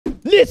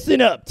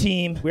Listen up,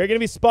 team. We're going to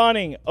be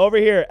spawning over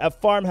here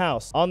at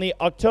Farmhouse on the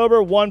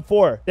October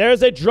 1-4.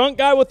 There's a drunk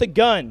guy with a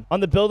gun on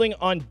the building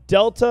on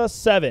Delta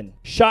 7.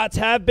 Shots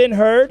have been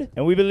heard,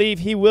 and we believe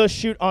he will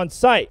shoot on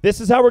sight.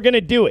 This is how we're going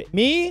to do it.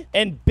 Me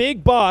and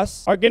Big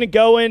Boss are going to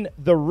go in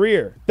the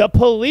rear. The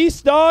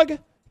police dog,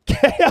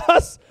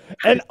 Chaos,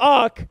 and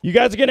Ak, you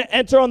guys are going to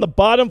enter on the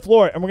bottom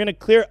floor, and we're going to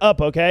clear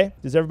up, okay?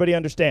 Does everybody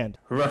understand?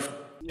 Rough.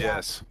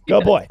 Yes. Go,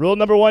 boy. Rule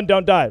number 1,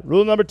 don't die.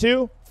 Rule number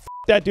 2, f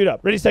that dude up.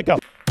 Ready, set, go.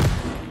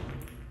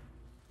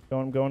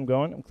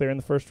 Going. I'm clearing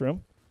the first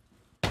room.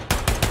 That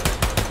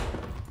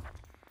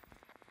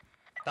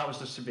was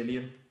the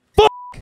civilian.